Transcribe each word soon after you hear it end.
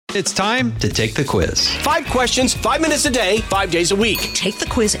It's time to take the quiz. 5 questions, 5 minutes a day, 5 days a week. Take the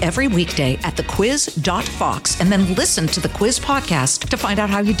quiz every weekday at thequiz.fox and then listen to the quiz podcast to find out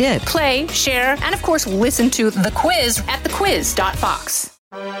how you did. Play, share, and of course, listen to The Quiz at thequiz.fox.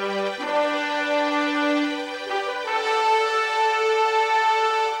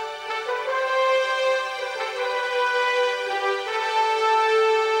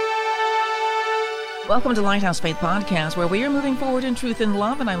 Welcome to Lighthouse Faith Podcast, where we are moving forward in truth and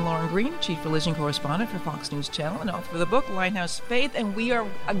love. And I'm Lauren Green, Chief Religion Correspondent for Fox News Channel and author of the book, Lighthouse Faith. And we are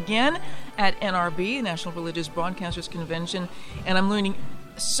again at NRB, National Religious Broadcasters Convention. And I'm learning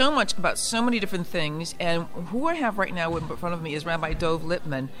so much about so many different things. And who I have right now in front of me is Rabbi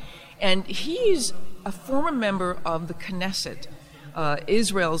Lipman. And he's a former member of the Knesset,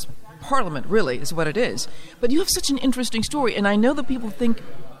 Israel's parliament, really, is what it is. But you have such an interesting story. And I know that people think,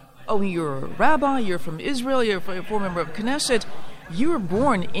 oh, you're a rabbi, you're from Israel, you're a former member of Knesset. You were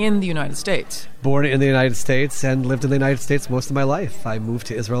born in the United States. Born in the United States and lived in the United States most of my life. I moved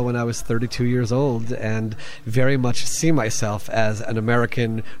to Israel when I was 32 years old and very much see myself as an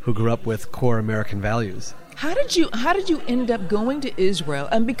American who grew up with core American values. How did you end up going to Israel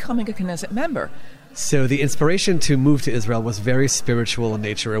and becoming a Knesset member? So the inspiration to move to Israel was very spiritual in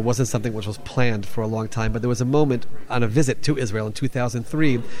nature. It wasn't something which was planned for a long time, but there was a moment on a visit to Israel in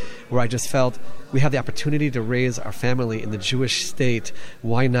 2003 where I just felt we have the opportunity to raise our family in the Jewish state.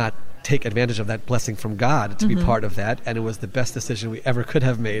 Why not take advantage of that blessing from God to be part of that? And it was the best decision we ever could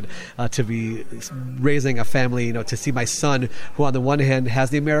have made to be raising a family, to see my son, who on the one hand has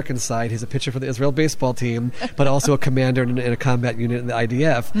the American side, he's a pitcher for the Israel baseball team, but also a commander in a combat unit in the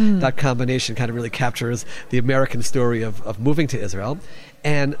IDF. That combination kind of really captures the American story of moving to Israel.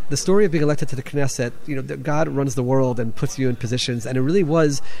 And the story of being elected to the Knesset, that God runs the world and puts you in positions. And it really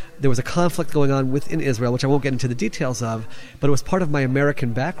was, there was a conflict going on within Israel, which I won't get into the details of, but it was part of my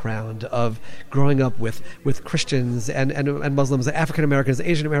American background of growing up with Christians and Muslims, African Americans,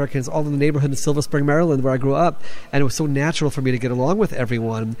 Asian Americans, all in the neighborhood in Silver Spring, Maryland, where I grew up. And it was so natural for me to get along with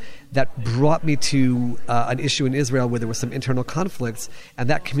everyone that brought me to an issue in Israel where there was some internal conflicts. And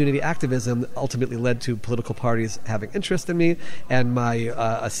that community activism ultimately led to political parties having interest in me and my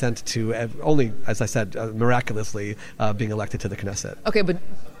assent to only, as I said, miraculously being elected to the Knesset. Okay, but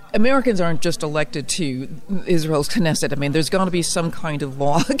Americans aren't just elected to Israel's Knesset. I mean, there's got to be some kind of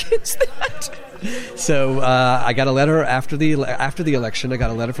law against that. So I got a letter after the election. I got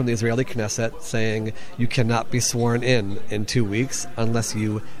a letter from the Israeli Knesset saying you cannot be sworn in 2 weeks unless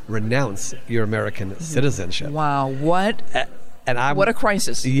you renounce your American citizenship. Wow, what? What a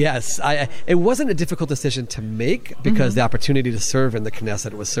crisis. Yes. It wasn't a difficult decision to make because the opportunity to serve in the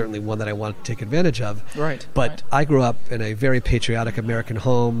Knesset was certainly one that I wanted to take advantage of. Right. But I grew up in a very patriotic American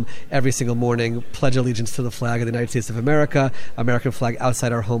home. Every single morning, pledge allegiance to the flag of the United States of America, American flag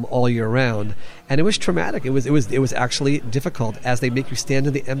outside our home all year round. And it was traumatic. It was actually difficult as they make you stand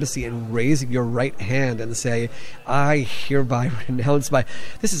in the embassy and raise your right hand and say, I hereby renounce my...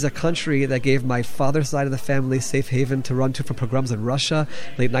 This is a country that gave my father's side of the family safe haven to run to from pogroms in Russia,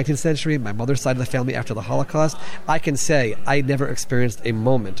 late 19th century, my mother's side of the family after the Holocaust. I can say I never experienced a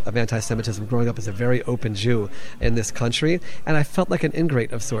moment of anti-Semitism growing up as a very open Jew in this country, and I felt like an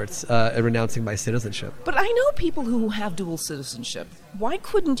ingrate of sorts renouncing my citizenship. But I know people who have dual citizenship. Why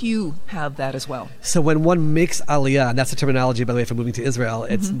couldn't you have that as well? So when one makes aliyah, and that's the terminology, by the way, for moving to Israel,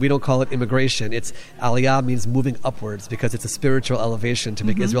 we don't call it immigration. It's aliyah means moving upwards because it's a spiritual elevation to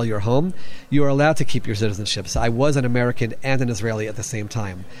make Israel your home. You are allowed to keep your citizenship. So I was an American and an Israeli at the same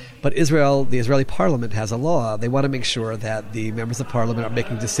time. But Israel, the Israeli parliament has a law. They want to make sure that the members of parliament are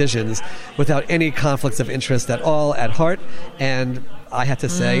making decisions without any conflicts of interest at all at heart. And I had to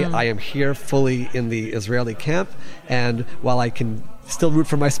say, I am here fully in the Israeli camp. And while I can still root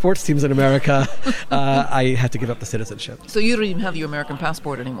for my sports teams in America, I had to give up the citizenship. So you don't even have your American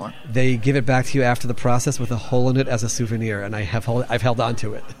passport anymore? They give it back to you after the process with a hole in it as a souvenir, and I've held on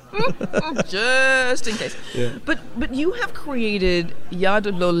to it. Just in case. Yeah. But you have created Yad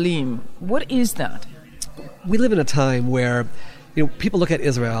Lolim. What is that? We live in a time where people look at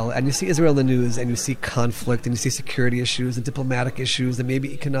Israel, and you see Israel in the news, and you see conflict, and you see security issues, and diplomatic issues, and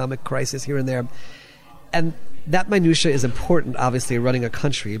maybe economic crisis here and there. And that minutia is important, obviously, running a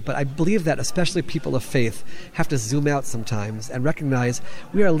country, but I believe that especially people of faith have to zoom out sometimes and recognize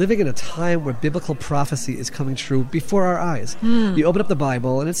we are living in a time where biblical prophecy is coming true before our eyes. You open up the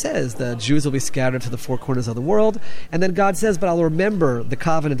Bible and it says the Jews will be scattered to the four corners of the world, and then God says, but I'll remember the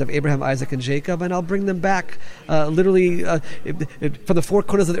covenant of Abraham, Isaac, and Jacob, and I'll bring them back. Literally, from the four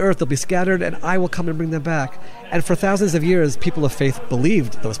corners of the earth, they'll be scattered, and I will come and bring them back. And for thousands of years, people of faith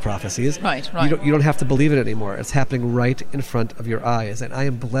believed those prophecies. Right. You don't have to believe it anymore. anymore. It's happening right in front of your eyes. And I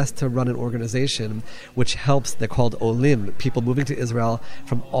am blessed to run an organization which helps, they're called Olim, people moving to Israel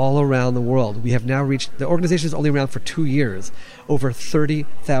from all around the world. We have now reached, the organization is only around for 2 years, over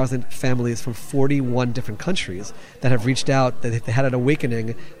 30,000 families from 41 different countries that have reached out, that if they had an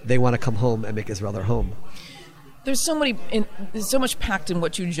awakening, they want to come home and make Israel their home. There's so much packed in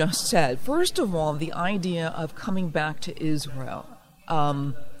what you just said. First of all, the idea of coming back to Israel.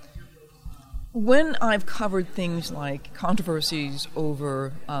 When I've covered things like controversies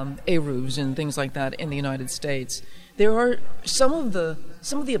over Eruvs and things like that in the United States, there are some of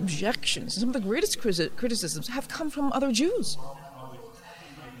the objections, some of the greatest criticisms have come from other Jews.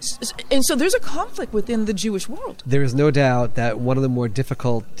 And so there's a conflict within the Jewish world. There is no doubt that one of the more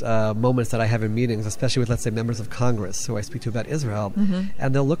difficult moments that I have in meetings, especially with, let's say, members of Congress who I speak to about Israel,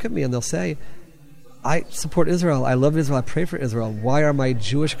 and they'll look at me and they'll say, I support Israel, I love Israel, I pray for Israel. Why are my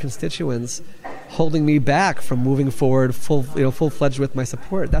Jewish constituents holding me back from moving forward full-fledged with my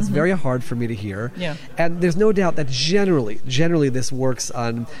support? That's very hard for me to hear. Yeah. And there's no doubt that generally this works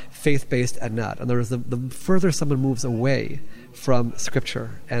on faith-based and not. In other words, the further someone moves away from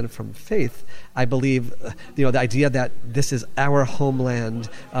Scripture and from faith, I believe, the idea that this is our homeland,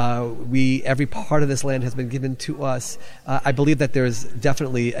 every part of this land has been given to us. I believe that there's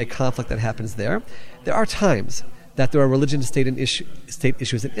definitely a conflict that happens there. There are times that there are religion state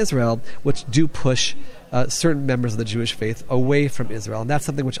issues in Israel which do push certain members of the Jewish faith away from Israel. And that's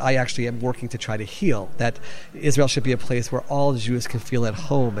something which I actually am working to try to heal, that Israel should be a place where all Jews can feel at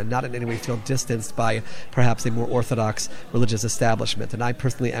home and not in any way feel distanced by perhaps a more orthodox religious establishment. And I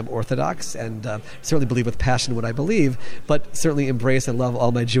personally am Orthodox and certainly believe with passion what I believe, but certainly embrace and love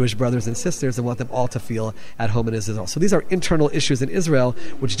all my Jewish brothers and sisters and want them all to feel at home in Israel. So these are internal issues in Israel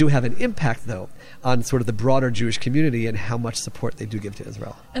which do have an impact, though, on sort of the broader Jewish community and how much support they do give to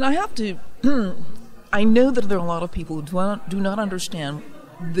Israel. And I have to... I know that there are a lot of people who do not understand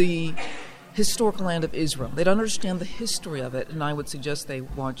the historical land of Israel. They don't understand the history of it, and I would suggest they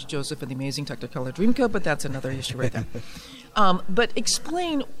watch Joseph and the Amazing Technicolor Dreamcoat, but that's another issue right there. But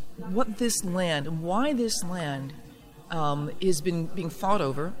explain what this land and why this land is being fought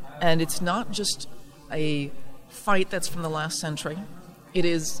over, and it's not just a fight that's from the last century. It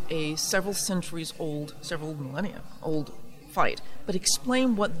is a several millennia old fight. But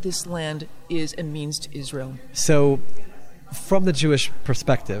explain what this land is and means to Israel. So, from the Jewish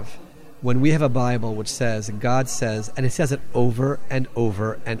perspective, when we have a Bible which says, God says, and it says it over and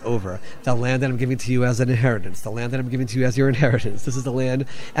over and over, the land that I'm giving to you as an inheritance, the land that I'm giving to you as your inheritance, this is the land,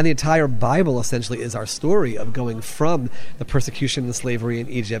 and the entire Bible essentially is our story of going from the persecution and slavery in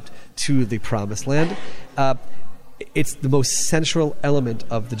Egypt to the Promised Land. It's the most central element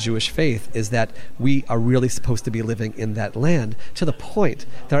of the Jewish faith is that we are really supposed to be living in that land, to the point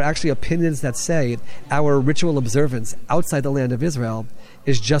there are actually opinions that say our ritual observance outside the land of Israel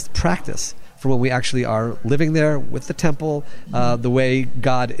is just practice for when we actually are living there with the temple, the way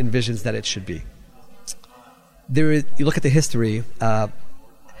God envisions that it should be. You look at the history,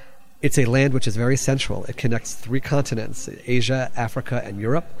 it's a land which is very central. It connects 3 continents, Asia, Africa, and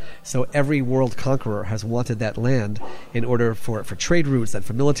Europe. So every world conqueror has wanted that land in order for trade routes and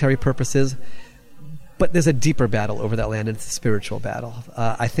for military purposes. But there's a deeper battle over that land, and it's a spiritual battle.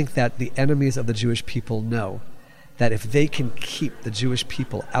 I think that the enemies of the Jewish people know that if they can keep the Jewish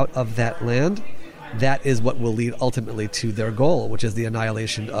people out of that land, that is what will lead ultimately to their goal, which is the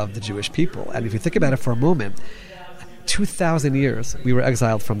annihilation of the Jewish people. And if you think about it for a moment, 2,000 years we were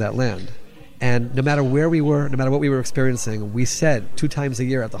exiled from that land. And no matter where we were, no matter what we were experiencing, we said 2 times a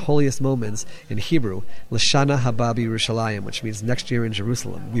year at the holiest moments in Hebrew, L'shana haba b'Yerushalayim, which means next year in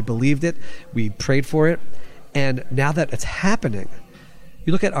Jerusalem. We believed it, we prayed for it, and now that it's happening,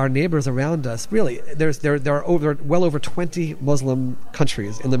 you look at our neighbors around us, really, there are well over 20 Muslim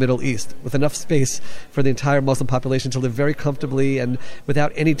countries in the Middle East with enough space for the entire Muslim population to live very comfortably and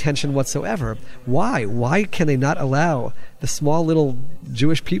without any tension whatsoever. Why? Why can they not allow the small little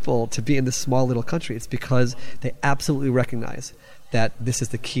Jewish people to be in this small little country? It's because they absolutely recognize that this is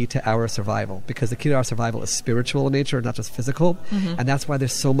the key to our survival, because the key to our survival is spiritual in nature, not just physical, and that's why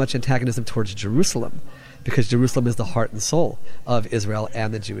there's so much antagonism towards Jerusalem, because Jerusalem is the heart and soul of Israel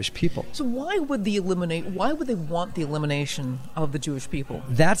and the Jewish people. So why would they want the elimination of the Jewish people?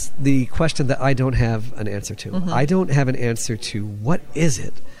 That's the question that I don't have an answer to. I don't have an answer to what is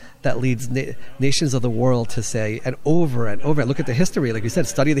it that leads nations of the world to say, and over, look at the history, like you said,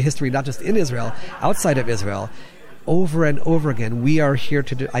 study the history not just in Israel, outside of Israel, over and over again, we are here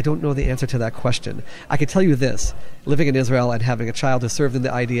to do. I don't know the answer to that question. I can tell you this, living in Israel and having a child who served in the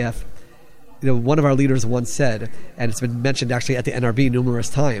IDF, one of our leaders once said, and it's been mentioned actually at the NRB numerous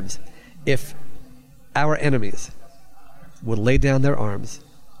times, if our enemies will lay down their arms,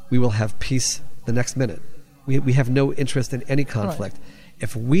 we will have peace the next minute. We have no interest in any conflict. Right.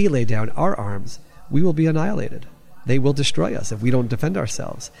 If we lay down our arms, we will be annihilated. They will destroy us if we don't defend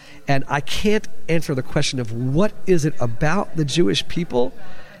ourselves. And I can't answer the question of what is it about the Jewish people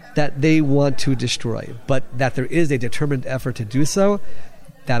that they want to destroy, but that there is a determined effort to do so,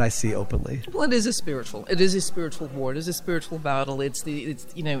 that I see openly. Well, it is a spiritual war. It is a spiritual battle.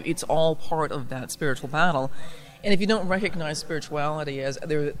 It's all part of that spiritual battle. And if you don't recognize spirituality as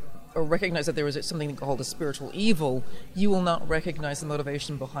there, or recognize that there is something called a spiritual evil, you will not recognize the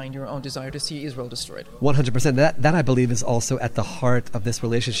motivation behind your own desire to see Israel destroyed. 100%. That I believe is also at the heart of this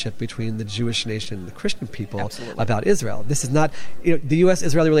relationship between the Jewish nation and the Christian people. Absolutely. About Israel. This is not, the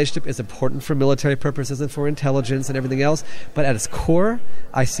U.S.-Israeli relationship is important for military purposes and for intelligence and everything else, but at its core,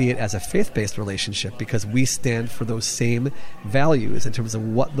 I see it as a faith-based relationship because we stand for those same values in terms of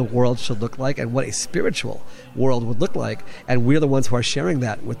what the world should look like and what a spiritual world would look like, and we're the ones who are sharing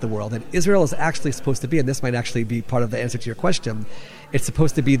that with the world. And Israel is actually supposed to be, and this might actually be part of the answer to your question, it's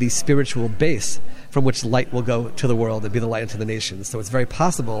supposed to be the spiritual base from which light will go to the world and be the light unto the nations. So it's very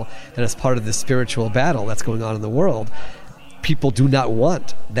possible that as part of this spiritual battle that's going on in the world, people do not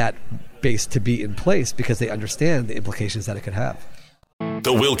want that base to be in place because they understand the implications that it could have.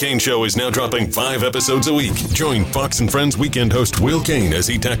 The Will Cain Show is now dropping 5 episodes a week. Join Fox and Friends weekend host Will Cain as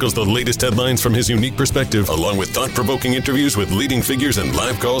he tackles the latest headlines from his unique perspective, along with thought-provoking interviews with leading figures and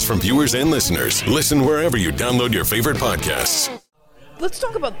live calls from viewers and listeners. Listen wherever you download your favorite podcasts. Let's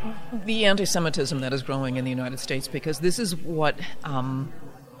talk about the anti-Semitism that is growing in the United States, because this is what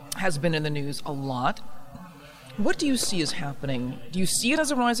has been in the news a lot. What do you see as happening? Do you see it as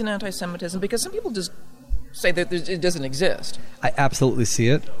a rise in anti-Semitism? Because some people just say that it doesn't exist. I absolutely see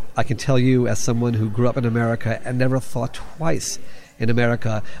it. I can tell you, as someone who grew up in America and never thought twice in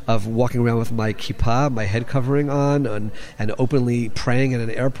America of walking around with my kippah, my head covering on, and openly praying in an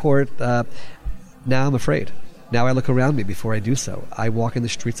airport, now I'm afraid. Now I look around me before I do so. I walk in the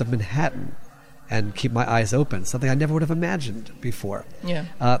streets of Manhattan and keep my eyes open, something I never would have imagined before. Yeah.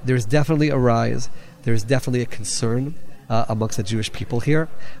 There's definitely a rise. There's definitely a concern amongst the Jewish people here.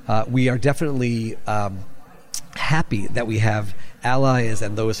 We are definitely happy that we have allies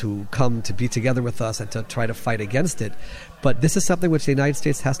and those who come to be together with us and to try to fight against it. But this is something which the United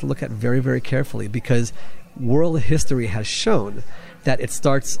States has to look at very, very carefully, because world history has shown that it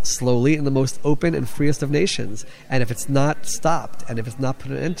starts slowly in the most open and freest of nations. And if it's not stopped and if it's not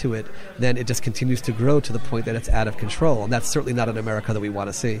put an end to it, then it just continues to grow to the point that it's out of control. And that's certainly not an America that we want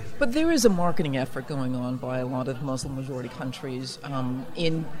to see. But there is a marketing effort going on by a lot of Muslim-majority countries,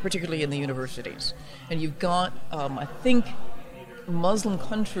 particularly in the universities. And you've got, I think, Muslim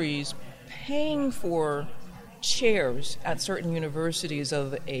countries paying for chairs at certain universities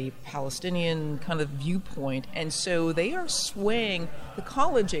of a Palestinian kind of viewpoint, and so they are swaying the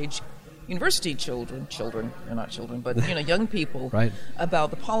college-age university children, they're not children, but young people, right,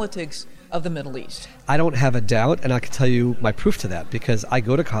 about the politics of the Middle East. I don't have a doubt, and I can tell you my proof to that, because I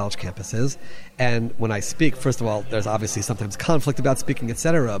go to college campuses, and when I speak, first of all, there's obviously sometimes conflict about speaking,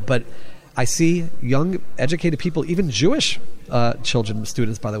 etc., but I see young, educated people, even Jewish children,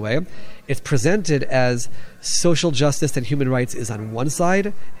 students, by the way. It's presented as social justice and human rights is on one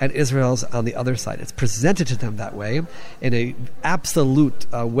side and Israel's on the other side. It's presented to them that way in a absolute,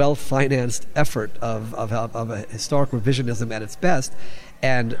 well-financed effort of a historic revisionism at its best.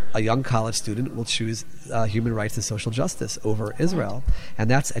 And a young college student will choose human rights and social justice over Israel. And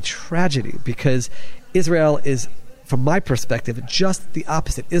that's a tragedy, because Israel is, from my perspective, just the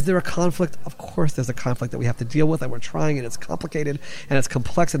opposite. Is there a conflict? Of course there's a conflict that we have to deal with, and we're trying, and it's complicated, and it's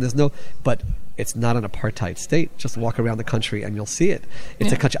complex, and but it's not an apartheid state. Just walk around the country and you'll see it.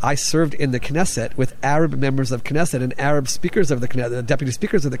 It's a country. I served in the Knesset with Arab members of Knesset and Arab speakers of the Knesset, deputy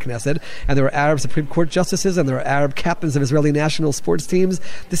speakers of the Knesset, and there were Arab Supreme Court justices, and there were Arab captains of Israeli national sports teams.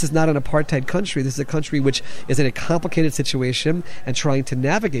 This is not an apartheid country. This is a country which is in a complicated situation and trying to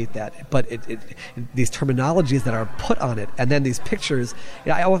navigate that. But these terminologies that are put on it, and then these pictures,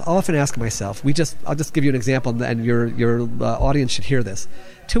 I'll often ask myself, I'll just give you an example, and your audience should hear this.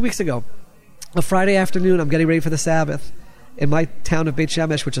 2 weeks ago, a Friday afternoon, I'm getting ready for the Sabbath in my town of Beit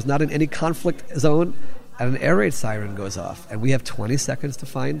Shemesh, which is not in any conflict zone, and an air raid siren goes off, and we have 20 seconds to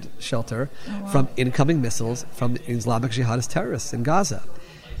find shelter from incoming missiles from Islamic jihadist terrorists in Gaza.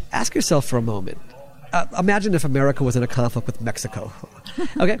 Ask yourself for a moment. Imagine if America was in a conflict with Mexico,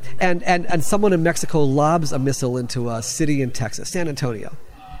 okay? And someone in Mexico lobs a missile into a city in Texas, San Antonio.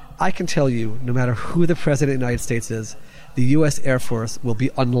 I can tell you, no matter who the president of the United States is, the U.S. Air Force will be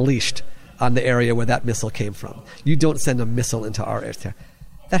unleashed on the area where that missile came from. You don't send a missile into our area.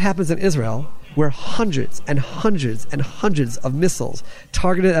 That happens in Israel, where hundreds and hundreds and hundreds of missiles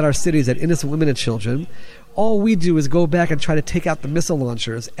targeted at our cities, at innocent women and children. All we do is go back and try to take out the missile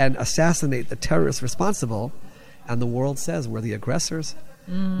launchers and assassinate the terrorists responsible, and the world says we're the aggressors.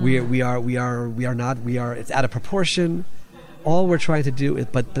 We are not. It's out of proportion. All we're trying to do is,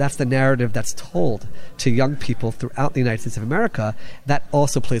 but that's the narrative that's told to young people throughout the United States of America. That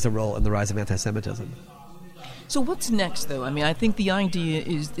also plays a role in the rise of anti-Semitism. So what's next, though? I mean, I think the idea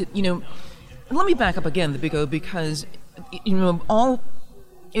is that, let me back up again, the big O, because, all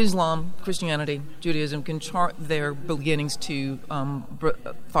Islam, Christianity, Judaism can chart their beginnings to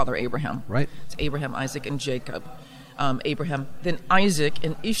Father Abraham. Right. It's Abraham, Isaac, and Jacob. Abraham, then Isaac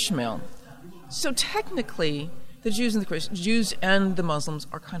and Ishmael. So technically, the Jews and the Muslims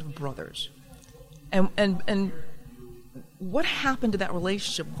are kind of brothers. And what happened to that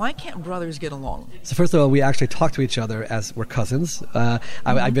relationship? Why can't brothers get along? So first of all, we actually talk to each other as we're cousins.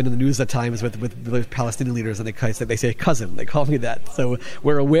 I've been in the news at times with Palestinian leaders, and they say cousin. They call me that. So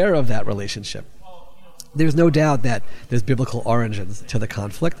we're aware of that relationship. There's no doubt that there's biblical origins to the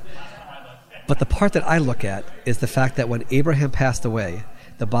conflict. But the part that I look at is the fact that when Abraham passed away,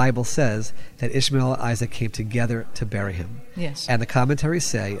 the Bible says that Ishmael and Isaac came together to bury him. Yes. And the commentaries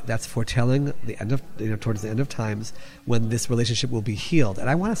say that's foretelling the end of, towards the end of times, when this relationship will be healed. And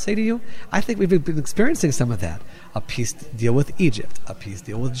I want to say to you, I think we've been experiencing some of that. A peace deal with Egypt, a peace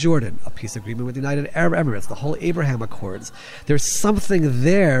deal with Jordan, a peace agreement with the United Arab Emirates, the whole Abraham Accords. There's something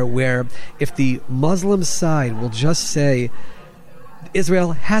there where if the Muslim side will just say,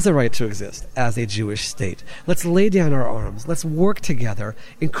 Israel has a right to exist as a Jewish state. Let's lay down our arms. Let's work together.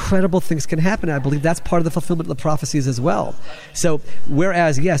 Incredible things can happen. I believe that's part of the fulfillment of the prophecies as well. So,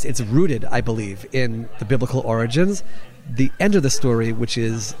 whereas, yes, it's rooted, I believe, in the biblical origins, the end of the story, which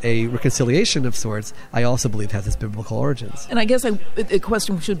is a reconciliation of sorts, I also believe has its biblical origins. And I guess a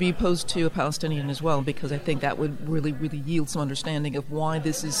question should be posed to a Palestinian as well, because I think that would really, really yield some understanding of why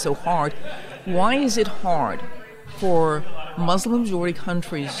this is so hard. Why is it hard for Muslim-majority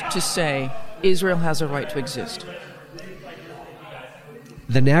countries to say Israel has a right to exist?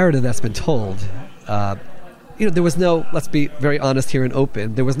 The narrative that's been told, there was no, let's be very honest here and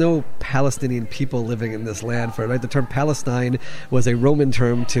open, there was no Palestinian people living in this land. The term Palestine was a Roman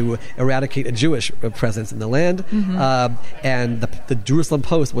term to eradicate a Jewish presence in the land. And the Jerusalem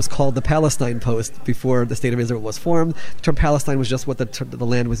Post was called the Palestine Post before the State of Israel was formed. The term Palestine was just what the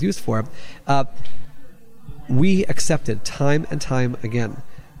land was used for. We accepted time and time again,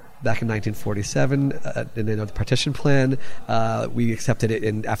 back in 1947, in the partition plan. We accepted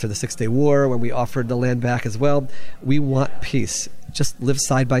it after the Six-Day War, when we offered the land back as well. We want peace. Just live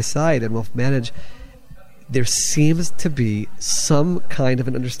side by side, and we'll manage. There seems to be some kind of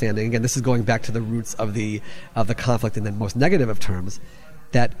an understanding. Again, this is going back to the roots of the conflict in the most negative of terms,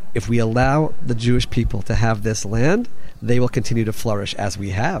 that if we allow the Jewish people to have this land, they will continue to flourish as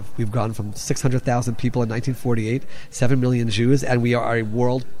we have. We've gone from 600,000 people in 1948, 7 million Jews, and we are a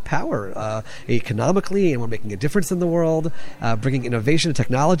world power economically, and we're making a difference in the world, bringing innovation and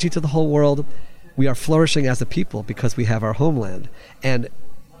technology to the whole world. We are flourishing as a people because we have our homeland. And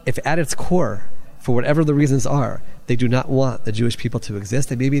if at its core, for whatever the reasons are, they do not want the Jewish people to exist,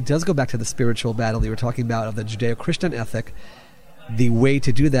 and maybe it does go back to the spiritual battle you were talking about of the Judeo-Christian ethic. The way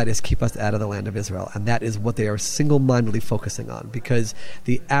to do that is keep us out of the land of Israel. And that is what they are single-mindedly focusing on, because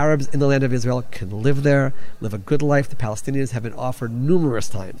the Arabs in the land of Israel can live there, live a good life. The Palestinians have been offered numerous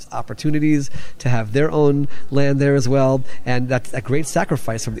times opportunities to have their own land there as well. And that's a great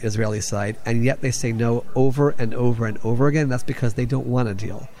sacrifice from the Israeli side. And yet they say no over and over and over again. That's because they don't want a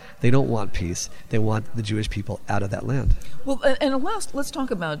deal. They don't want peace. They want the Jewish people out of that land. Well, and last, let's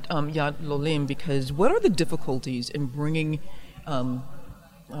talk about Yad Lolim, because what are the difficulties in bringing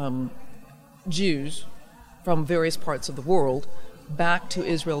Jews from various parts of the world back to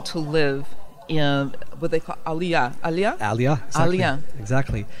Israel to live in what they call Aliyah.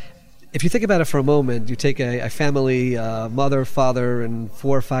 Exactly. If you think about it for a moment, you take a family, mother, father, and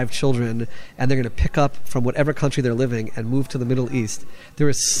 4 or 5 children, and they're going to pick up from whatever country they're living and move to the Middle East. There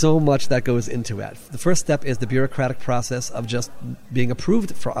is so much that goes into it. The first step is the bureaucratic process of just being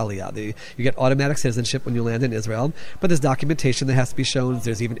approved for Aliyah. You get automatic citizenship when you land in Israel, but there's documentation that has to be shown.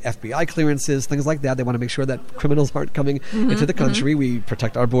 There's even FBI clearances, things like that. They want to make sure that criminals aren't coming into the country. We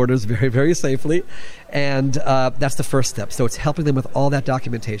protect our borders very, very safely. And that's the first step. So it's helping them with all that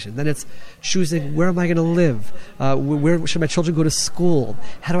documentation. Then it's it's choosing where am I going to live? Where should my children go to school?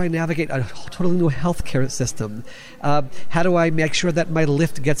 How do I navigate a totally new healthcare system? How do I make sure that my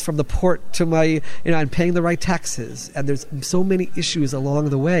lift gets from the port to my, I'm paying the right taxes? And there's so many issues along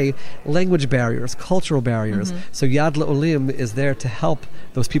the way, language barriers, cultural barriers. So Yad L'Olim is there to help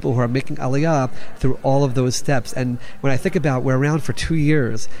those people who are making Aliyah through all of those steps. And when I think about, we're around for 2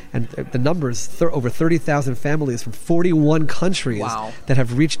 years, and the numbers, over 30,000 families from 41 countries that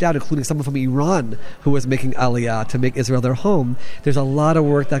have reached out, including someone from Iran who was making Aliyah to make Israel their home. There's a lot of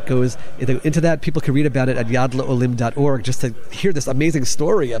work that goes into that. People can read about it at yadlaolim.org just to hear this amazing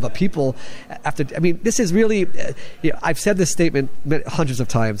story of a people this is really, I've said this statement hundreds of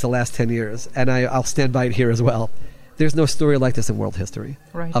times the last 10 years, and I'll stand by it here as well. There's no story like this in world history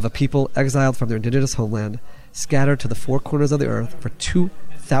of a people exiled from their indigenous homeland, scattered to the four corners of the earth for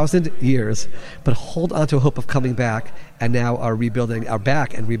 2,000 years, but hold on to a hope of coming back, and now are rebuilding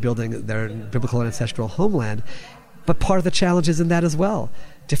their biblical and ancestral homeland. But part of the challenge is in that as well.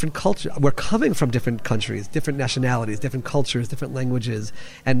 Different culture. We're coming from different countries, different nationalities, different cultures, different languages,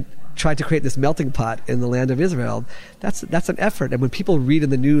 and trying to create this melting pot in the land of Israel. That's an effort. And when people read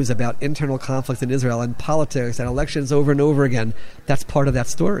in the news about internal conflicts in Israel and politics and elections over and over again, that's part of that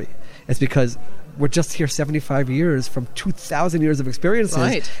story. It's because we're just here 75 years from 2,000 years of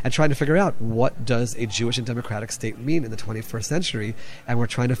experiences and trying to figure out, what does a Jewish and democratic state mean in the 21st century? And we're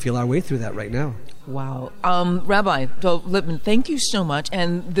trying to feel our way through that right now. Wow. Rabbi Lipman, thank you so much.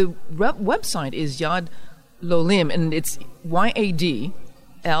 And the website is Yad L'Olim, and it's YADLOLIM.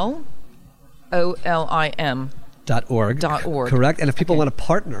 .org. Correct. And if people want to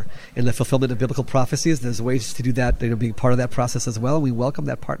partner in the fulfillment of biblical prophecies, there's ways to do that, being part of that process as well. And we welcome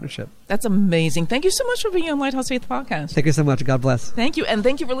that partnership. That's amazing. Thank you so much for being on Lighthouse Faith Podcast. Thank you so much. God bless. Thank you. And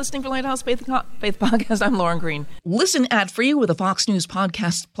thank you for listening for Lighthouse Faith Podcast. I'm Lauren Green. Listen ad-free with a Fox News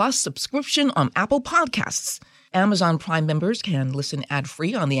Podcast Plus subscription on Apple Podcasts. Amazon Prime members can listen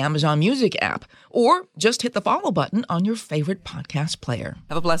ad-free on the Amazon Music app, or just hit the follow button on your favorite podcast player.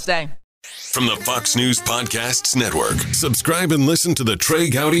 Have a blessed day. From the Fox News Podcasts Network, subscribe and listen to the Trey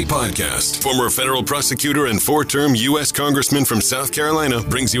Gowdy Podcast. Former federal prosecutor and 4-term U.S. Congressman from South Carolina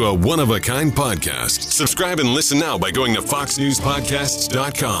brings you a one-of-a-kind podcast. Subscribe and listen now by going to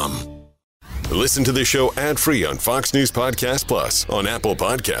foxnewspodcasts.com. Listen to the show ad-free on Fox News Podcast Plus, on Apple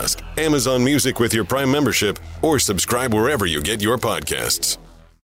Podcast, Amazon Music with your Prime membership, or subscribe wherever you get your podcasts.